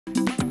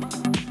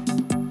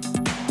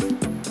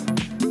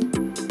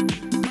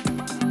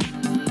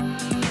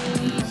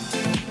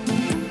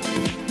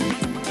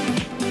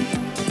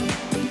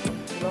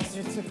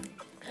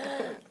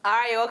All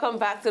right, welcome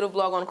back to the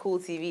vlog on Cool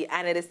TV,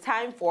 and it is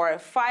time for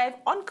 5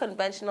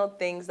 unconventional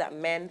things that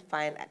men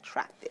find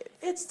attractive.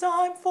 It's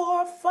time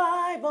for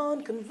 5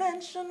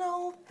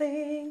 unconventional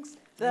things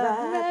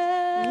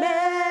that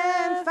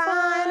men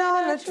find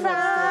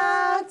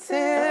unattractive.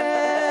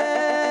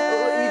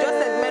 You just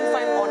said men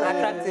find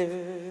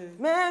unattractive.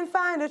 Men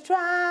find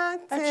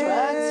attractive.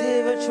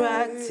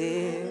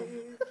 attractive.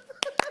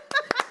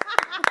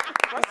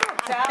 We're so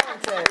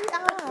talented.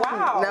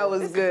 Wow. That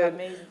was good.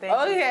 Amazing.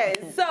 Okay,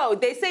 so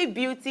they say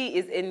beauty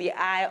is in the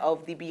eye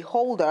of the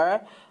beholder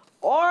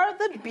or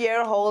the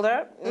beer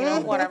holder, you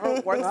know,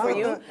 whatever works for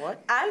you.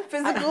 What? And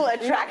physical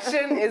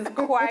attraction is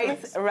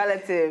quite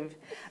relative.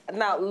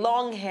 Now,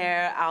 long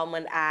hair,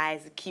 almond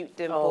eyes, cute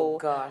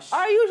dimple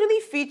are usually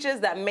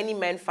features that many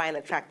men find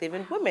attractive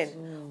in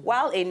women,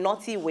 while a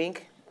naughty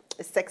wink,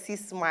 a sexy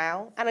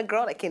smile, and a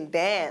girl that can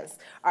dance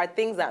are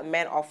things that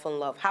men often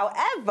love.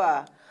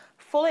 However,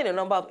 following a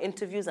number of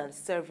interviews and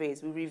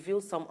surveys, we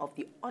reveal some of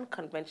the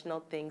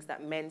unconventional things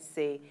that men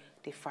say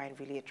they find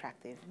really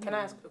attractive. Can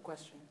I ask a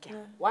question? Yeah.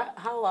 Why?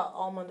 How are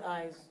almond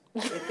eyes a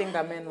thing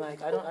that men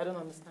like? I don't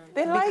understand.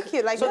 They like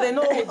it, like so they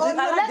know. let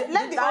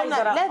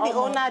the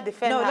owner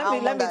defend her No,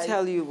 let me eyes.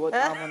 tell you what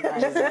almond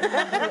eyes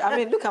are. I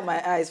mean, look at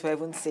my eyes, for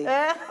heaven's sake.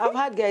 I've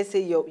had guys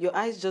say your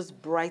eyes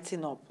just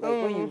brighten up.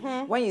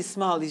 Like when you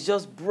smile, it's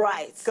just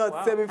bright.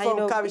 God save me And, you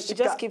know, from it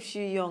just keeps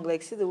you young.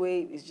 Like, see the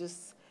way it's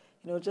just,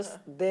 you know, just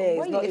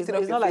there. It's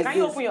not like Can this.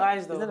 you open your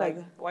eyes though? It's not like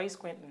why are you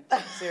squinting?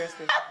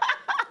 Seriously.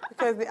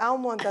 Because the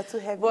almonds are too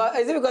heavy. Well,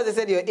 is it because they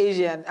said you're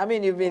Asian? I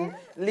mean, you've been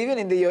living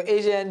in your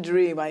Asian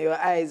dream and your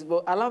eyes,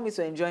 but allow me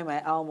to enjoy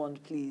my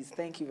almond, please.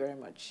 Thank you very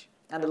much.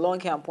 And the long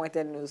hair and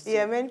pointed nose, too.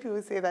 Yeah, many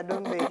people say that,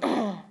 don't they?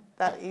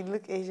 That you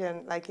look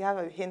Asian, like you have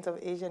a hint of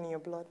Asian in your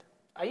blood.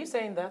 Are you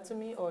saying that to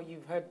me, or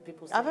you've heard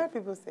people say I've heard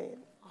people say it.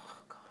 Oh,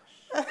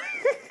 gosh.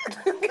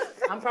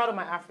 I'm proud of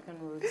my African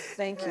roots.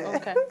 Thank you.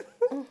 Okay.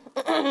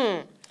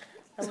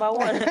 Number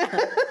 1.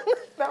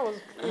 That was...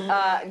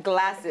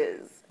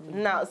 Glasses.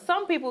 Now,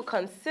 some people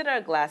consider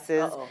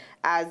glasses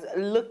as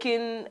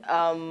looking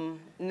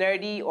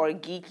nerdy or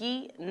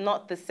geeky,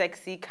 not the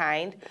sexy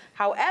kind.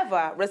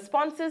 However,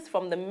 responses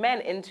from the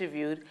men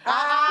interviewed...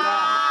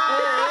 How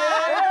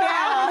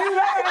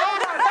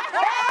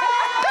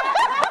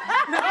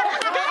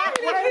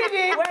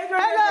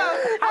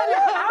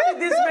did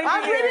this make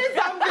I'm reading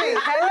something.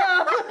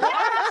 Hello.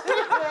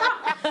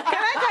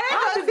 Can I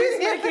How did this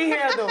make you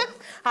here, though?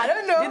 I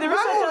don't know. Did the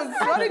researchers...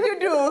 What did you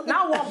do?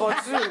 Not 1,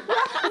 but 2.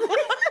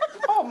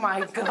 Oh,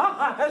 my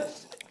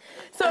gosh.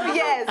 So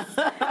yes,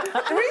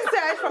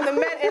 research from the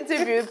men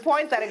interviewed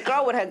points that a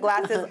girl with her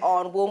glasses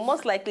on will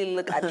most likely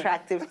look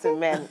attractive to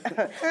men.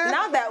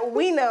 Now that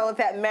we know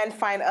that men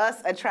find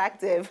us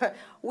attractive,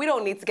 we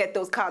don't need to get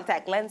those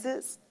contact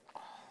lenses.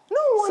 No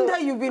wonder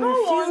you've been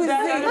refusing.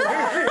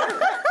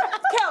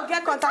 Kel,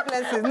 get contact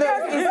lenses.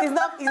 No, it's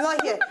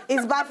not here.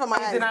 It's bad for my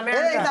eyes. It's in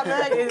America. It's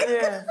America.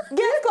 Yeah.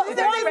 Get contact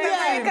It's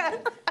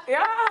lenses.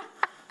 Yeah.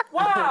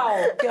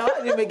 Wow. Okay, how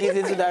did you make it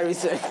into that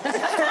research? I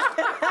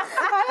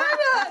don't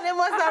know. They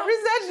must have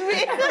researched me.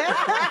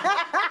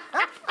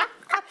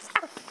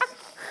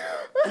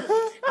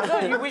 I know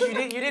you wish you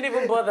didn't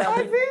even bother. I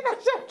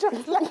should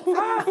just like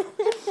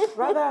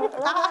Rather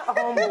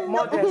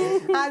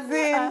modest. as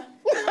in,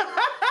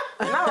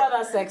 Not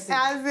rather sexy.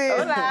 as in.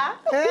 Hola.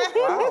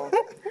 Wow.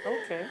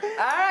 Okay.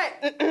 All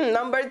right,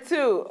 number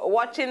 2,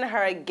 watching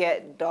her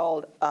get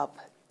dolled up.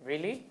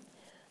 Really?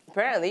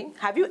 Apparently,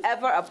 have you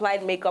ever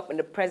applied makeup in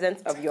the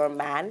presence of your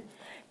man?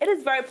 It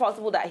is very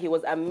possible that he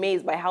was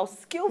amazed by how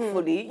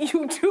skillfully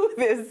you do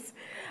this.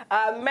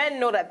 Men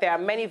know that there are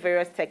many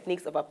various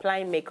techniques of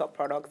applying makeup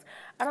products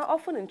and are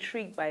often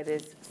intrigued by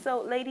this.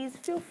 So, ladies,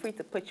 feel free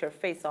to put your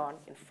face on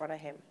in front of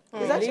him.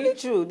 It's actually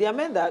true. There are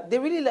men that they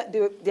really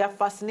they are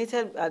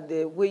fascinated at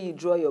the way you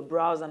draw your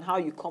brows and how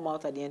you come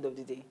out at the end of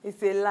the day. It's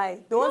a lie.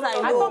 The ones I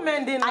know, I thought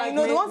men didn't like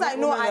the ones I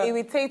know are women.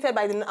 irritated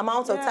by the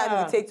amount of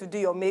time you take to do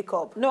your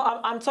makeup. No,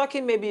 I'm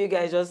talking maybe you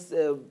guys just,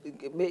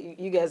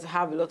 you guys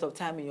have a lot of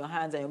time in your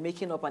hands and you're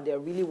making up and they're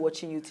really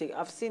watching you take.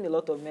 I've seen a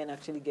lot of men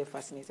actually get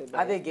fascinated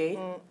by Are it. they gay?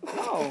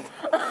 No.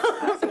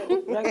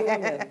 Regular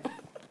men.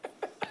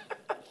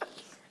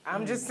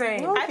 I'm just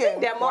saying. I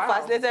think they're more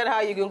fascinated how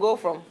you can go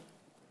from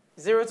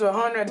 0 to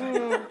 100.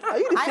 Are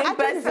you the same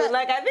person?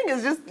 Like, I think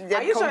it's just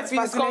Are you trying to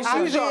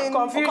fascination?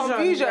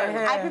 Confusion.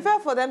 I prefer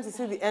for them to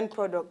see the end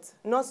product,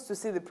 not to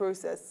see the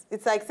process.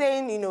 It's like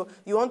saying, you know,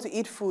 you want to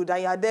eat food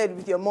and you're there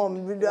with your mom.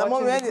 You just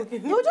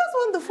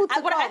want the food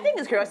to But come. I think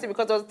it's curiosity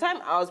because there was a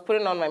time I was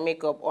putting on my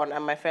makeup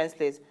at my friend's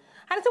place.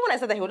 And so when I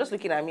said that, he was just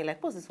looking at me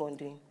like, what's this one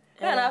doing?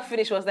 And I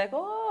finished, was like,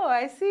 oh,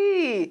 I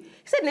see. He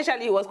said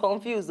initially he was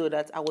confused, though,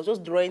 that I was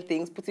just drawing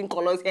things, putting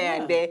colors here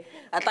and there,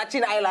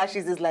 attaching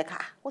eyelashes. It's like,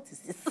 what is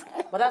this?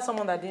 But that's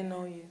someone that didn't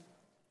know you.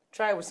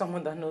 Try it with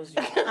someone that knows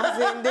you. As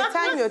in, the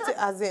time you're,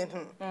 as in,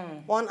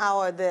 1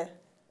 hour there.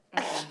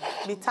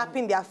 Be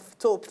tapping their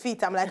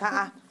feet. I'm like,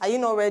 are you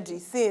not ready?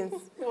 Since.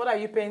 What are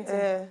you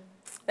painting?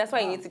 That's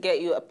why you need to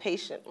get you a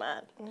patient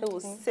man who will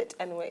sit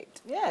and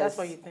wait. Yes. That's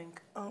what you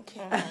think.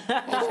 Okay.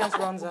 Patience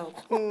runs out.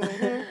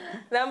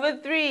 Number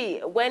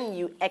 3, when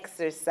you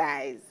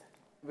exercise.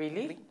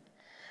 Really?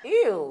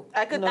 Ew.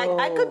 I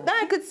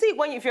could see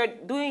when if you're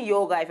doing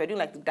yoga, if you're doing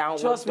like the downward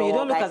Trust me, you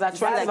don't look as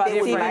attractive as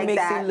TV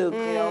makes it look. You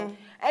know.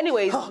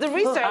 Anyways, the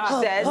research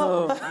says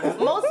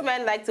most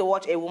men like to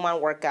watch a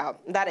woman work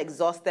out. That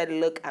exhausted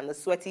look and the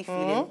sweaty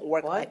feeling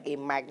work like a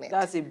magnet.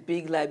 That's a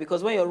big lie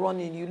because when you're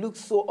running, you look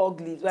so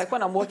ugly. Like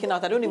when I'm working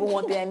out, I don't even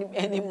want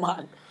any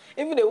man.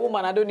 Even a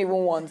woman, I don't even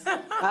want.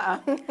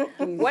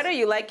 Whether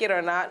you like it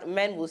or not,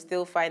 men will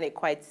still find it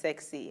quite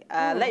sexy.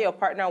 Let your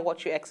partner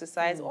watch you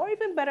exercise, or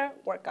even better,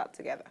 work out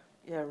together.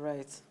 Yeah,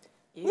 right.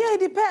 Yeah, it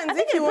depends. I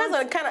think it depends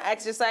on the kind of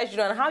exercise you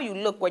do and how you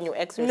look when you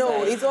exercise.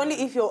 No, it's only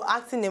if you're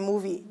acting a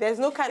movie. There's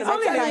no kind of It's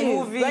only exercise a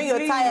movie, when you're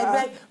please. tired.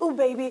 Like, oh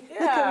baby,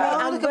 look at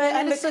me, I'm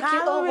burning the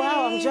calories. Oh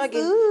wow, I'm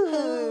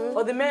jogging.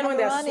 Or the men when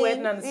they're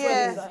sweating and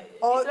sweating.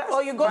 Yeah.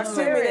 Or you go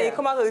swimming and you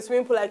come out of the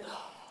swimming pool like.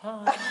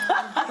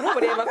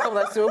 Nobody ever comes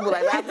out of the swimming pool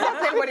like that.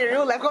 Not everybody in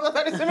real life comes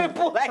out of the swimming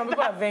pool like Some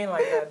people are vain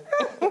like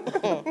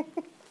that.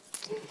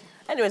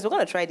 Anyways, we're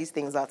going to try these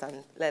things out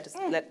and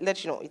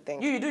let you know what you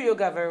think. You do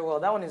yoga very well.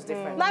 That one is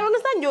different. Now, I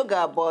understand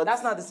yoga, but...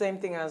 That's not the same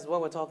thing as what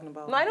we're talking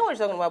about. No, I know what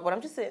you're talking about, but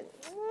I'm just saying...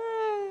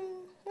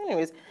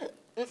 Anyways.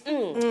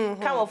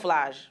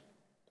 Camouflage.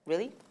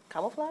 Really?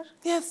 Camouflage?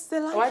 Yes, they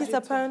like it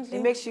apparently.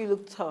 It makes you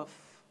look tough.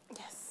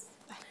 Yes.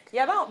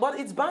 Yeah, but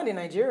it's banned in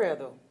Nigeria,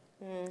 though.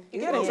 You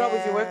get in trouble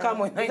if you wear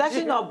camo in Nigeria. It's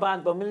actually not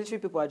banned, but military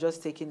people are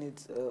just taking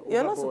it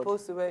You're not overboard.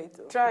 supposed to wear it.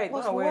 Though. Try it.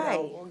 Why? Don't wear it.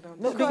 I'll walk down.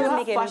 No, Because because it you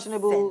make have any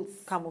fashionable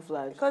sense.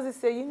 camouflage. Because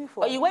it's a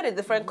uniform. Or you wear the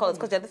different colors,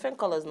 because they're different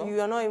colors, no?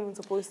 You are not even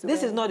supposed to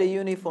This wear is not a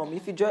uniform.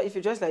 If you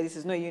dress like this,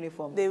 it's not a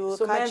uniform. They will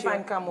So men catch you.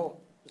 find camo.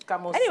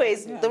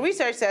 Anyways, the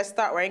research says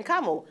start wearing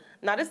camo.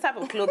 Now, this type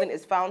of clothing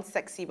is found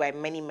sexy by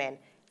many men.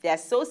 They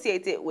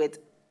associate it with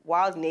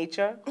wild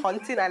nature,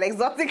 hunting, and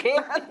exotic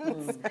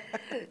lands.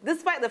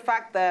 Despite the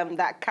fact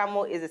that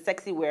camo is a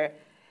sexy wear,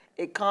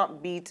 it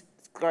can't beat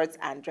skirts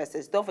and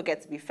dresses. Don't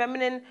forget to be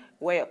feminine,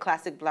 wear your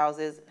classic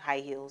blouses, high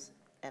heels,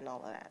 and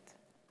all of that.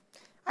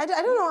 I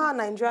don't know how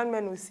Nigerian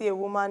men will see a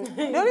woman.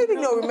 The only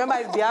thing they'll remember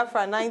is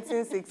Biafra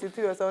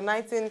 1963 or so,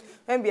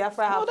 when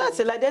Biafra happened. No, that's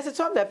it. Like, there's a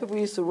time that people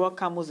used to rock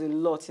camos a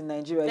lot in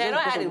Nigeria. Yeah, I know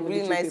I just had a because of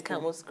really military nice people.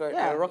 camo skirt.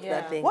 Yeah. I rocked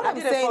that thing. What I I'm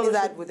did a saying photo is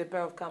that... shoot with a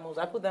pair of camos.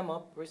 I put them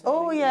up recently.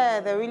 Oh, yeah,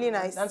 they're really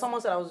nice. And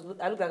someone said I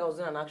looked like I was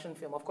doing an action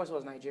film. Of course, it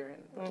was Nigerian.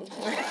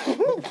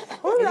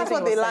 Maybe that's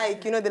what they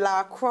like, you know, the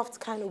Lara Croft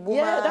kind of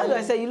woman. Yeah, that's why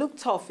I say you look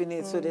tough in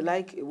it, so they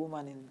like a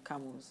woman in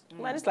camos.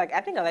 I just like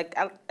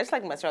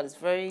material. It's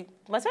very,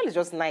 material is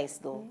just nice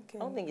though. Okay.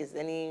 I don't think it's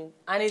any...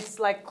 And it's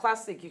like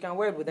classic. You can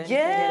wear it with anything.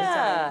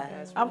 Yeah.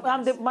 Anytime. It's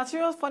really The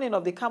materials, funny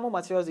enough, the camo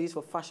materials they use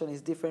for fashion is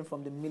different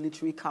from the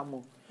military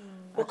camo.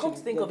 But come to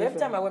think of it, every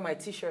time I wear my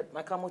T-shirt,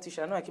 my camo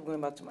T-shirt, I know I keep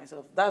going back to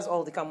myself. That's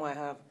all the camo I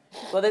have.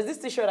 But there's this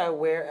T-shirt I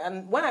wear,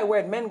 and when I wear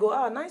it, men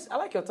go, nice, I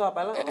like your top.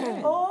 I like,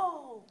 oh.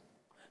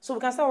 So we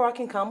can start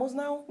rocking camos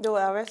now? They will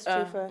arrest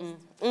you first.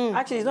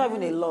 Actually, it's not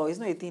even a law. It's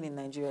not a thing in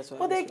Nigeria. So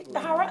But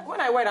when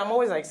I wear it, I'm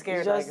always like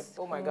scared. It's just, like,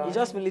 oh my God. It's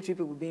just military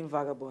people being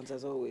vagabonds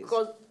as always.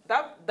 Because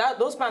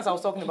those pants I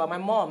was talking about, my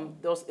mom,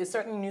 there was a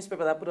certain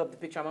newspaper that put up the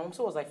picture, and my mom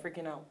was like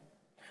freaking out.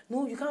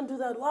 No, you can't do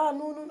that. Wow,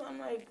 no. I'm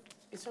like,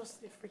 it's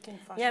just a freaking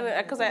fashion.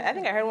 Yeah, because I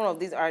think I heard one of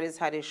these artists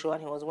had a show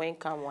and he was wearing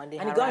camo and they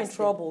And he got in harassed him.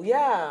 trouble.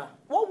 Yeah.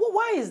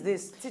 Why is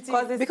this?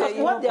 Because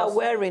what they are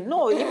wearing,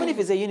 no, even if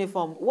it's a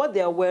uniform, what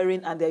they are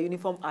wearing and their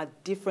uniform are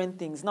different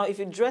things. Now, if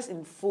you dress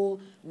in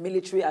full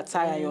military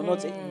attire and you're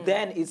not,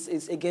 then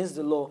it's against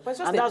the law. But it's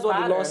just and that's a what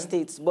the law pattern.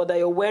 states. But that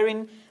you're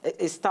wearing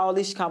a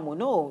stylish camo,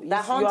 no. That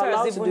you're hunters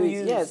allowed to do even it.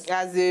 use. Yes,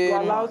 As in-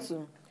 you're allowed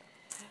to.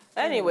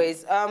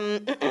 Anyways,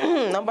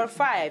 number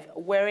 5,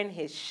 wearing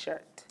his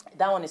shirt.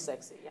 That one is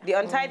sexy. Yeah. The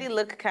untidy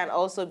look can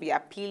also be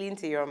appealing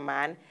to your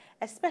man,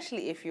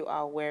 especially if you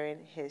are wearing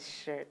his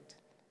shirt.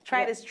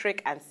 Try this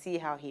trick and see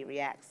how he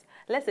reacts.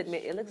 Let's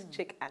admit, it looks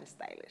chic and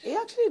stylish. It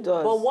actually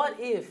does. But what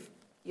if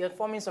you're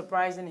forming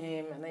surprising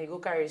him and then you go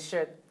carry his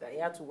shirt that he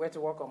had to wear to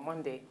work on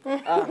Monday?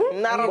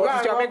 Not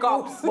about your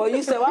makeup. But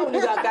you said, why would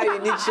you not carry a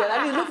neat shirt?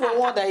 I mean, look for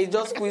one that you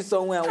just squeeze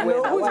somewhere and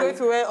wear. No, who's going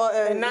to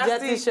wear a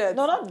nasty dirty shirt?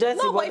 No, not dirty.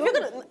 No, but if you're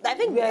gonna, I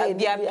think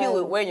the appeal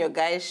with with wearing your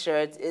guy's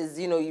shirt is,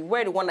 you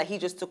wear the one that he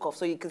just took off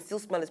so you can still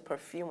smell his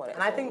perfume on it.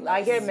 And I think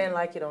I hear men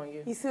like it on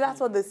you. You see, that's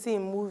what they see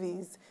in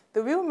movies.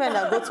 The real men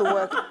that go to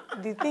work,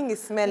 the thing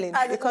is smelling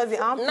because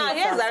the armpits Now,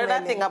 here's are another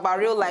smelling. thing about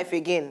real life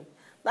again.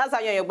 That's how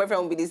you and your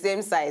boyfriend will be the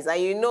same size.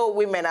 And you know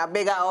women are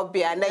bigger up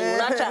here. And then you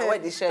not try to wear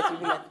the shirt. You'll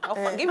be like,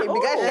 oh, give me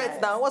bigger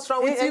shirts now. What's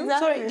wrong with you?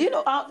 Exactly. Sorry, do you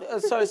know,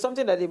 sorry,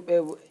 something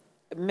that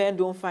men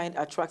don't find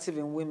attractive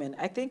in women.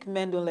 I think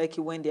men don't like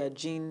it when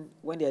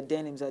their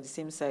denims are the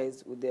same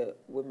size with their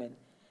women.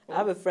 I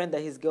have a friend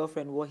that his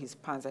girlfriend wore his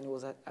pants and it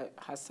was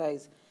her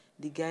size.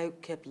 the guy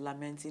kept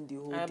lamenting the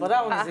whole day. But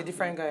that one is a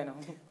different guy now.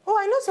 Oh,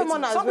 I know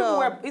someone as some well. People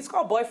wear, it's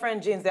called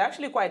boyfriend jeans. They're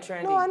actually quite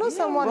trendy. No, I know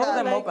someone roll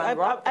that them like, up and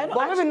rock them.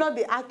 but maybe not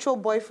the actual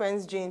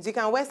boyfriend's jeans. You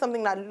can wear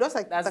something that looks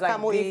like the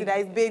camo AC that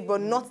is big, but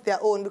not their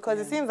own, because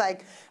it seems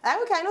like,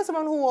 okay, I know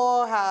someone who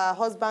wore her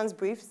husband's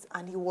briefs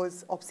and he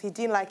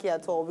didn't like it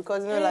at all,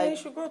 because, you know, like... you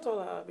should grow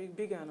taller,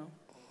 bigger now.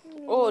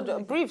 Oh, the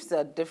briefs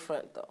are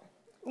different, though.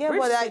 Yeah,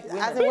 but like,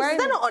 as in wearing...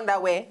 They're not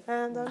underwear.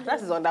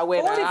 That is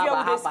underwear. What if you're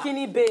with a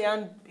skinny bae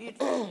and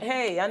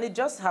and it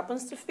just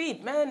happens to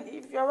fit? Man,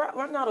 if you're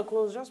running out of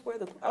clothes, just wear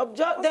the clothes.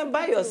 Then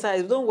buy your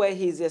size. Don't wear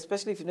his,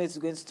 especially if you know it's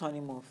going to turn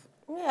him off.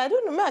 Yeah, I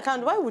don't know. I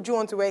can't. Why would you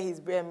want to wear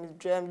his this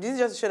is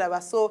just to show that we're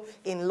so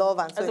in love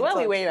and so. So why are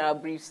we wearing our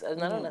briefs? I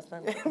don't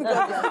understand. You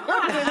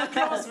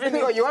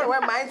want to wear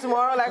mine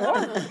tomorrow? Like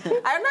what?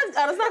 I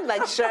understand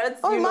like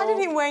shirts. Oh, imagine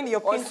him wearing your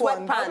pink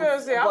one. I was going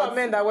to say, how are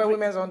men that wear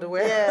women's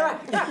underwear? Yeah.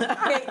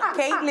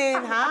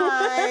 Caitlin,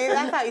 hi.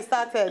 That's how it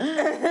started.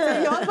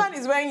 So your husband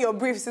is wearing your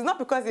briefs. It's not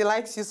because he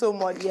likes you so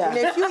much. Yeah.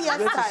 In a few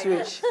years'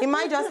 time, he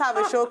might just have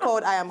a show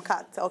called I Am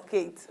Kat or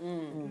Kate.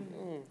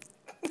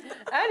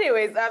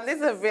 Anyways, these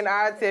have been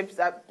our tips.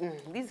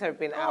 These have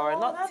been our,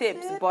 not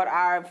tips, but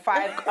our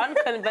 5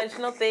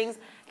 unconventional things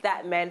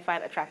that men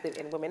find attractive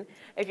in women.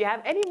 If you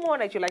have any more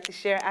that you'd like to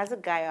share as a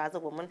guy or as a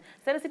woman,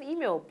 send us an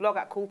email,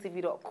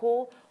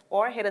 blog@cooltv.co,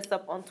 or hit us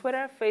up on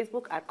Twitter,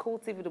 Facebook at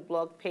CoolTV, the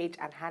blog page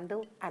and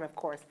handle, and of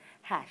course,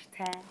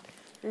 hashtag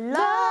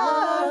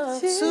Love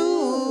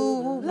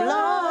to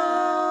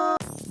Love.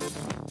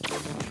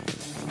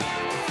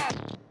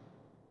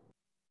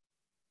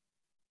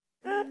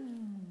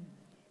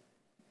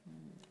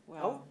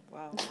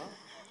 Wow.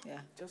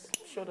 Yeah. Just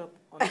shut up.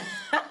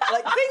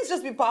 like things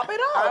just be popping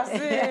up.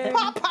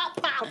 Pop.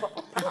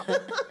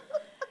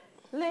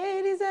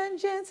 Ladies and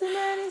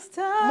gentlemen, it's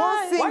time.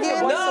 More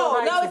singing.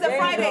 No, it's a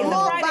Friday. It's a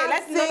Friday.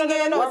 Let's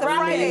no, it's a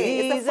Friday.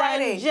 Ladies It's a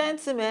Friday. and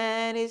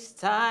gentlemen, it's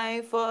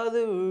time for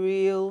the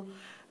real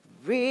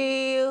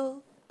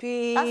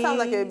peace. That sounds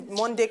like a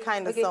Monday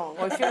kind of song.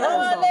 Oh,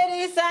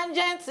 ladies and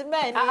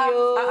gentlemen,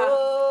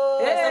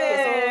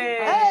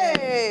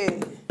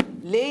 Hey!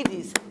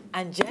 Ladies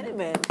and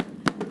gentlemen,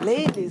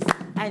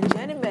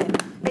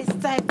 it's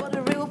time for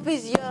the real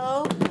peace,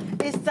 yo.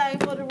 It's time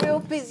for the real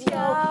peace,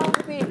 yo.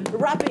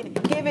 Rapping,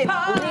 giving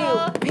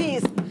real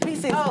peace.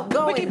 Pieces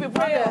going. We keep it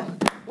real.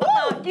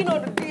 You know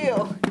the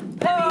deal.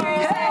 Let me hear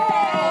you say,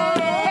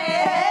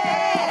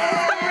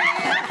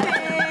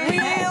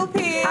 real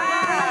peace.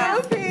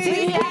 Real peace. We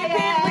keep it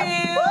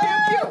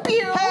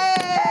real.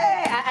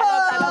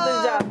 I love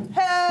this job.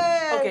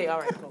 Hey! Okay, all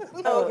right, cool.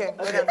 Oh, okay.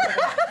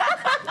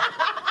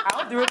 I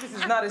hope the real piece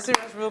is not a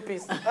serious real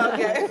piece.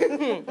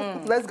 Okay.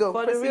 Let's go.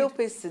 For the real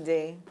peace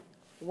today,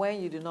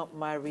 when you do not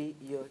marry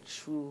your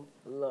true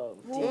love.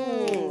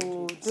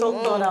 So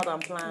thought out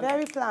and planned.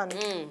 Very planned.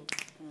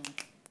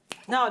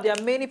 Now, there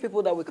are many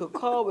people that we could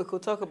call. We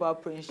could talk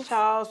about Prince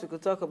Charles. We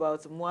could talk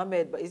about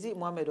Mohammed. But is it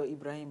Mohammed or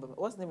Ibrahim?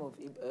 What's the name of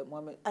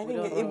Mohammed? I think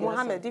it's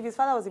Mohammed. If his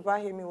father was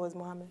Ibrahim, it was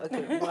Mohammed.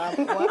 Okay,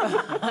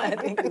 I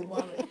think it's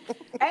Mohammed.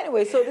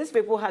 Anyway, so these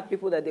people had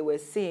people that they were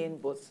seeing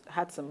but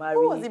had to marry.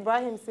 Who was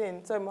Ibrahim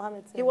seeing? Sorry,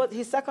 Mohammed seeing? He was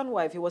his second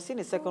wife. He was seeing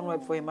his second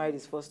wife before he married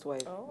his first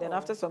wife. Then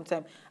after some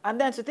time. And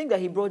then to think that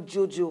he brought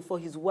Jojo for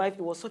his wife,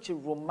 it was such a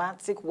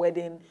romantic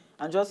wedding.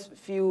 And just a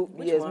few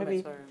years,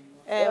 maybe.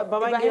 Ibrahim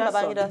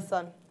Babangida's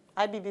son.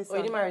 IBB's son. Oh,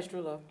 he didn't marry his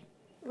true love?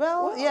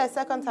 Well, yeah,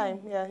 second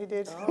time. Yeah, he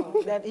did.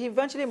 Then he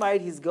eventually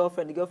married his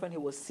girlfriend, the girlfriend he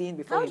was seeing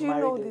before he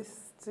married her. How do you know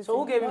this? So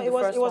who gave him the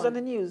first one? It was on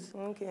the news.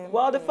 Okay.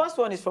 Well, the first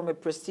one is from a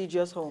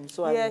prestigious home,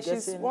 so I'm guessing...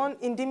 she's one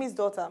Indimi's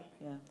daughter.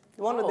 Yeah.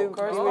 One of the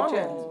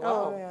correspondent.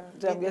 yeah.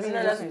 So I'm guessing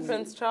that's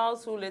Prince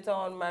Charles, who later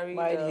on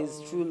married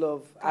his true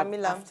love.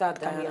 Camilla.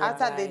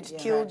 After they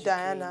killed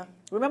Diana.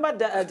 Remember,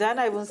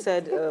 Diana even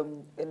said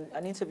in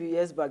an interview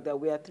years back that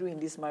we are through in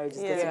this marriage,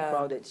 it's getting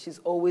crowded. She's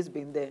always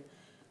been there.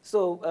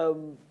 So,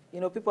 you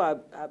know, people are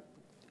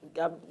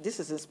this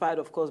is inspired,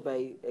 of course,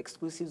 by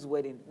Exclusive's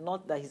wedding.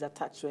 Not that he's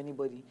attached to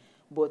anybody,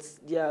 but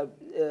yeah,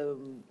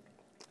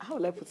 how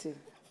will I put it?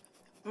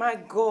 My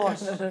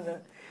gosh.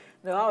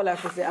 No, how will I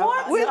put it?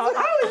 How is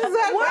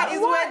that? What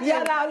is wedding?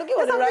 Yeah, now look at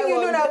what the Something right you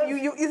one. know that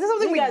is this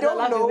something You we guys don't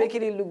are know?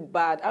 making it look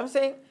bad. I'm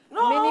saying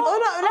Let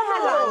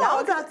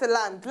her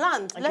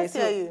land. Okay, Let's so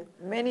hear you.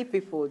 many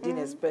people didn't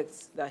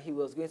expect that he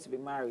was going to be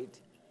married.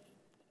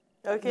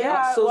 Okay.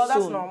 Yeah, so well, that's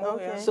soon. normal.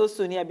 Okay. Yeah. So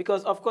soon, yeah,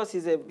 because of course he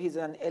was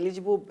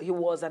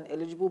an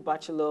eligible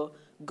bachelor,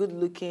 good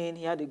looking,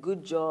 he had a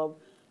good job.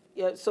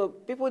 Yeah, so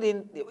people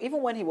didn't,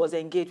 even when he was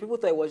engaged, people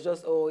thought it was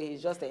just,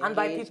 he's just engaged. And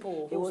by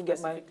people, he won't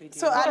get married. specifically do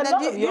So, that? and A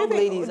lot of young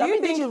ladies. I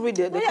mean, did you read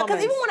the Yeah, comments?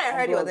 because even when I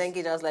heard he was on blogs?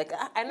 engaged, I was like,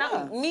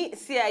 me,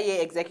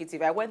 CIA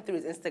executive, I went through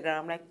his Instagram,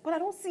 I'm like, but I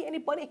don't see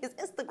anybody in his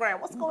Instagram.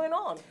 What's going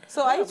on?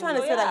 So are you trying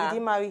to say that Yeah. he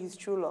didn't marry his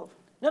true love?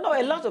 No,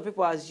 a lot of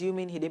people are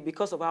assuming he did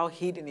because of how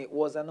hidden it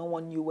was and no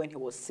one knew when he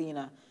was seeing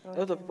her. A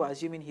lot of people are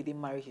assuming he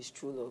didn't marry his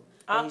true love.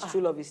 And his true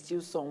love is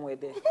still somewhere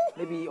there,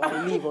 maybe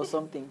on leave or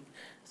something.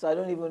 So I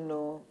don't even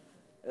know.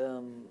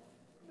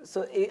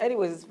 So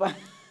anyways, it's fine.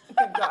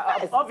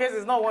 Obviously,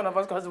 it's not one of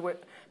us because we're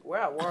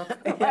at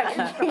work. No,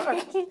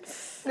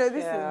 this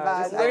is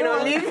bad. Going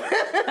on leave?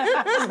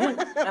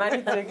 And I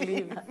need to take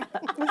leave.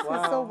 This is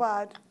so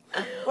bad.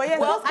 But yes,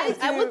 well,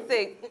 I would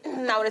say,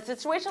 now in a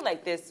situation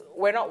like this,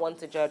 we're not one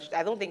to judge.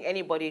 I don't think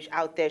anybody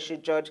out there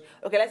should judge.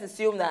 Okay, let's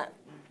assume that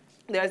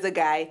there's a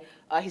guy,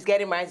 he's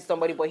getting married to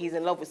somebody, but he's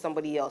in love with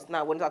somebody else.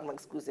 Now, we're not talking about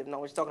exclusive. No,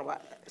 we're just talking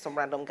about some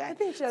random guy.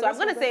 So I'm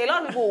going to say a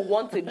lot of people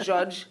want to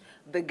judge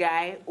the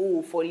guy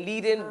for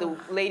leading the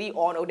lady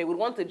on, or they would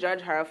want to judge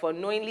her for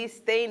knowingly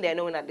staying there,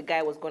 knowing that the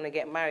guy was going to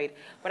get married.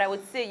 But I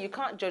would say you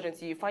can't judge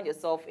until you find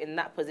yourself in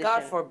that position.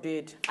 God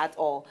forbid. At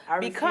all.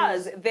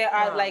 Because there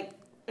are like...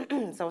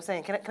 So I was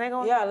saying, can I go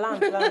on? Yeah,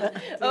 land.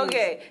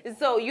 Okay,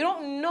 so you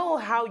don't know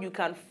how you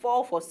can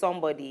fall for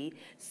somebody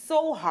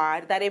so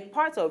hard that a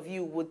part of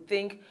you would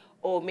think,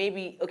 oh,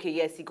 maybe, okay,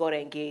 yes, he got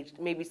engaged.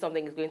 Maybe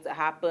something is going to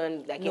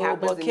happen, like it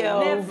happens in Kel,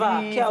 never.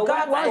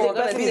 Once the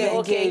person is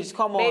engaged,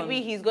 come on.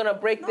 Maybe he's going to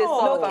break this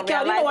off and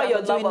Kel, you know what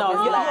you're doing now?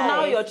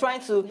 Now you're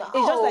trying to, No.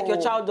 it's just like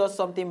your child does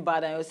something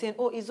bad and you're saying,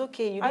 oh, it's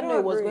okay, you didn't know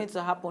it was going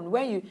to happen.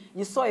 When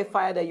you saw a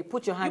fire there, you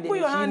put your hand in it,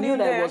 you knew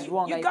that it was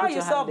wrong. You got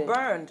yourself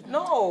burned.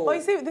 No. But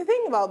you see, the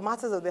thing about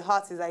matters of the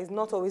heart is that it's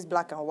not always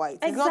black and white.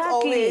 Exactly. It's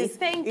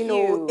not always, you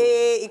know,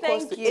 A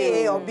equals to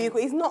A or B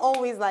equals. It's not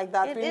always like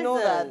that. We know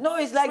that. No,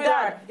 it's like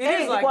that.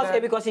 It is like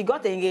that. Because he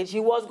got engaged, he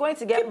was going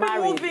to get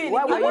married.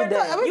 Why were you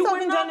there? Are we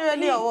talking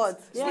generally or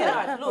what?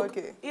 Yeah. Look,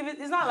 okay.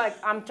 It's not like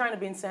I'm trying to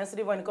be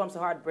insensitive when it comes to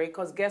heartbreak,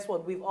 because guess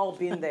what? We've all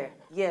been there.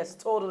 Yes,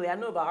 totally. I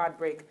know about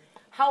heartbreak.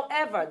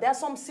 However, there are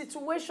some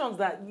situations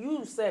that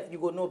you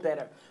go know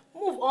better.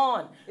 Move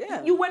on.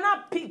 Yeah. You were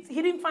not picked.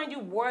 He didn't find you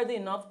worthy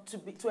enough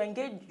to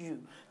engage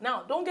you.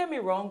 Now, don't get me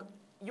wrong.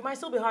 You might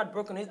still be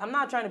heartbroken. I'm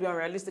not trying to be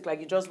unrealistic,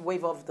 like you just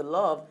wave off the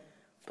love.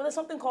 But there's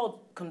something called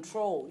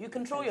control. You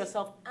control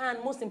yourself,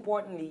 and most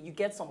importantly, you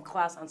get some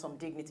class and some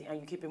dignity, and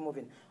you keep it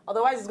moving.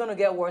 Otherwise, it's going to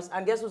get worse,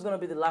 and guess who's going to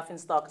be the laughing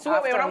stock? So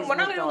wait, we're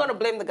not even going to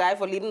blame the guy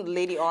for leading the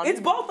lady on. It's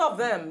both of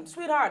them,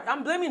 sweetheart.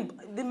 I'm blaming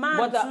the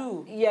man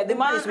too. Yeah, the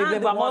man is with me,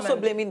 but I'm also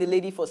blaming the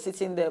lady for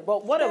sitting there.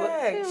 But whatever,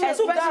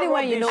 especially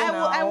when you know.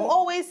 I will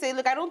always say,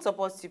 look, I don't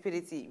support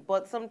stupidity,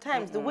 but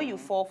sometimes the way you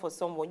fall for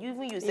someone, you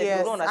said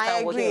you don't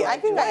understand what you're I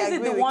think I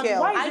agree with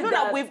Kel. I know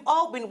that we've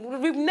all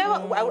been, we've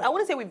never, I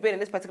wouldn't say we've been in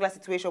this particular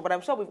situation, but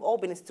I'm sure we've all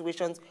been in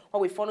situations where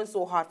we've fallen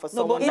so hard for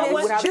someone that we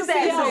would have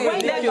said.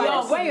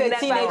 When you're a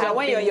teenager,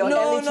 when you're in your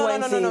early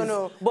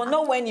 20s, but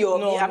not when you're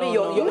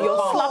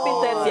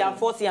slapping 30 and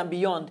 40 and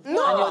beyond.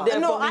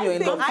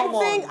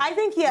 I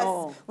think yes,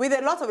 with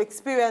a lot of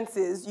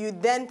experiences, you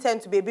then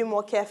tend to be a bit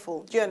more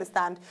careful. Do you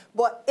understand?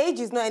 But age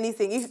is not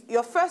anything. If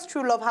your first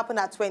true love happened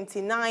at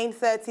 29,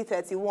 30,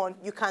 31,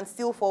 you can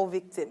still fall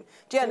victim.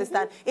 Do you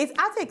understand? It's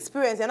after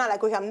experience. You're not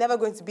like, okay, I'm never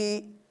going to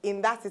be in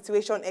that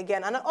situation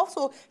again. And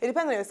also, it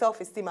depends on your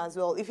self-esteem as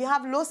well. If you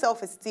have low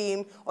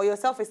self-esteem, or your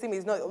self-esteem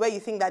is not where you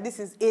think that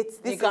this is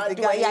it, this is the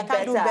guy, I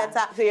can't do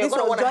better, so you're this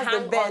going to was want to just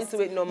hang the best. on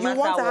to it no matter what. You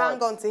want to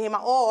hang on to him.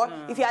 Or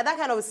if you're that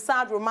kind of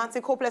sad,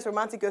 romantic, hopeless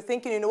romantic, you're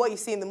thinking, you know, what you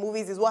see in the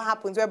movies is what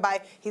happens,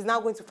 whereby he's now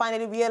going to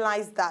finally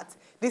realize that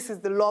this is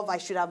the love I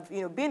should have,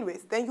 you know, been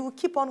with. Then you will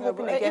keep on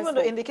hoping against even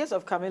though in the case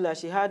of Camilla,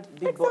 she had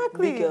big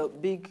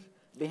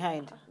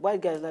behind.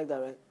 White guys like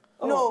that, right?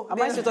 Oh, no.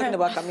 Am I still talking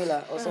about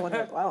Camilla or someone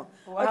else? Wow.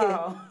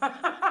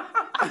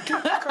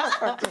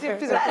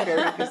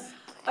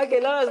 Okay,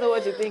 let us know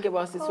what you think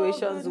about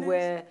situations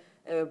where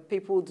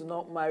people do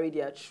not marry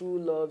their true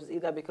loves,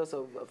 either because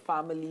of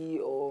family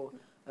or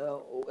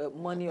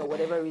money or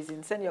whatever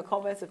reason. Send your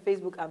comments to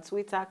Facebook and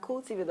Twitter,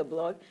 Cool TV the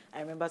blog.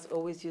 And remember to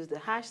always use the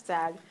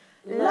hashtag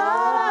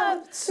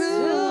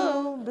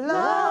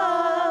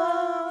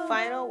 #LoveToBlog.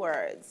 Final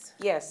words.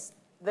 Yes.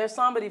 There's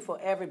somebody for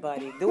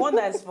everybody. The one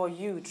that is for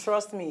you,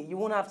 trust me, you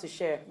won't have to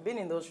share. Being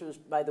in those shoes,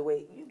 by the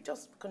way, you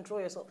just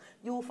control yourself.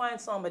 You will find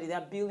somebody. There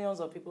are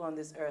billions of people on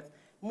this earth.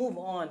 Move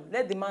on.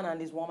 Let the man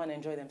and his woman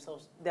enjoy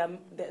themselves.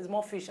 There's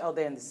more fish out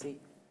there in the sea.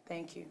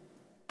 Thank you.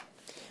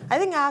 I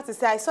think I have to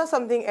say, I saw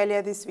something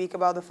earlier this week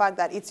about the fact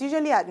that it's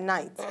usually at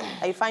night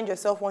that you find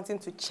yourself wanting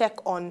to check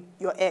on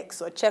your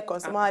ex or check on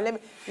someone.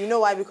 You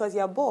know why? Because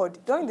you're bored.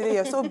 During the day,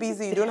 you're so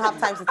busy, you don't have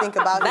time to think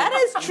about it. That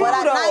is true, but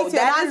at though. night,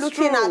 you're not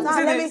looking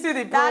at... See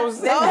the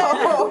pros.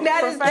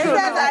 That is true.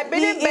 I've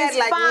been in bed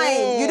like...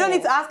 fine. You don't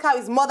need to ask how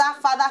his mother,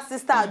 father,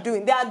 sister are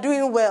doing. They are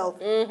doing well.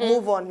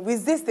 Move on.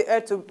 Resist the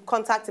urge to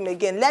contact him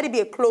again. Let it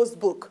be a closed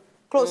book.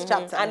 Closed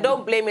chapter. And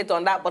don't blame it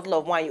on that bottle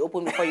of wine you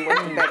opened before you went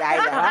to bed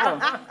either.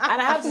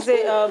 And I have to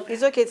say,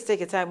 it's okay to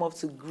take a time off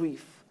to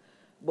grieve.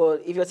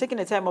 But if you're taking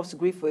a time off to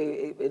grieve for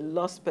a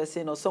lost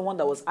person or someone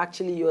that was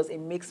actually yours, it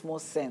makes more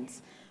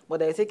sense.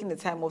 But they're taking the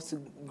time off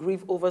to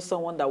grieve over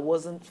someone that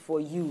wasn't for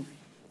you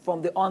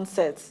from the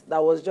onset,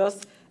 that was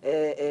just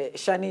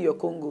shining your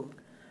Congo.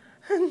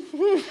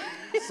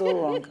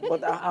 So wrong.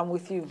 But I'm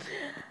with you.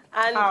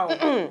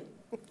 And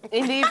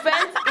in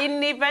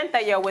the event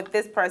that you're with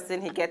this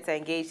person, he gets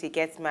engaged, he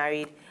gets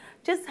married,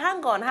 just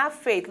hang on, have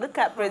faith. Look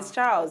at Prince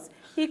Charles.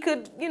 He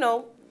could, you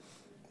know,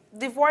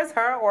 divorce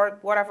her or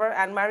whatever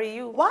and marry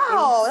you.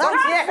 Wow,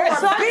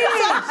 that's such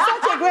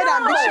a great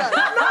ambition.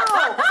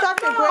 No,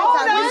 such a great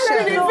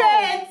ambition.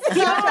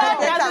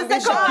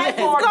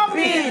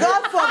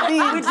 God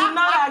forbid. We do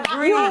not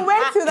agree. You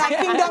wait till that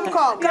kingdom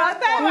comes.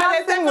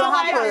 Nothing will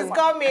happen. Is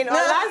coming. Or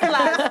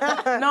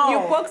last. No. You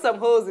poke some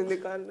holes in the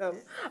condom.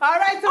 All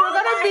right, so we're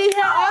gonna be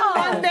here on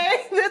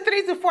Monday,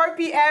 3 to 4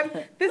 p.m.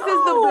 This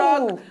is the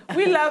blog.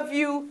 We love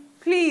you.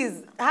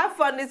 Please have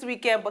fun this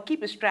weekend, but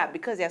keep it strapped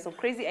because there's some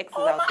crazy exes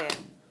out there.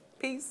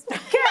 Peace.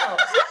 Kill.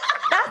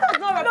 That does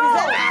not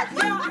represent that.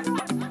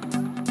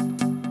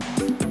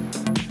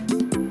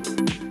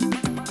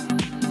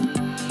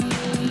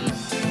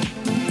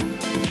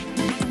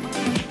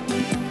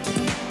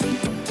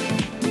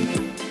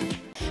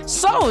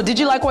 So, did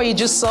you like what you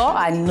just saw?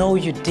 I know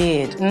you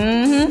did.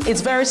 It's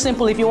very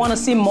simple. If you want to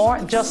see more,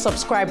 just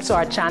subscribe to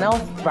our channel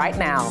right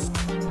now.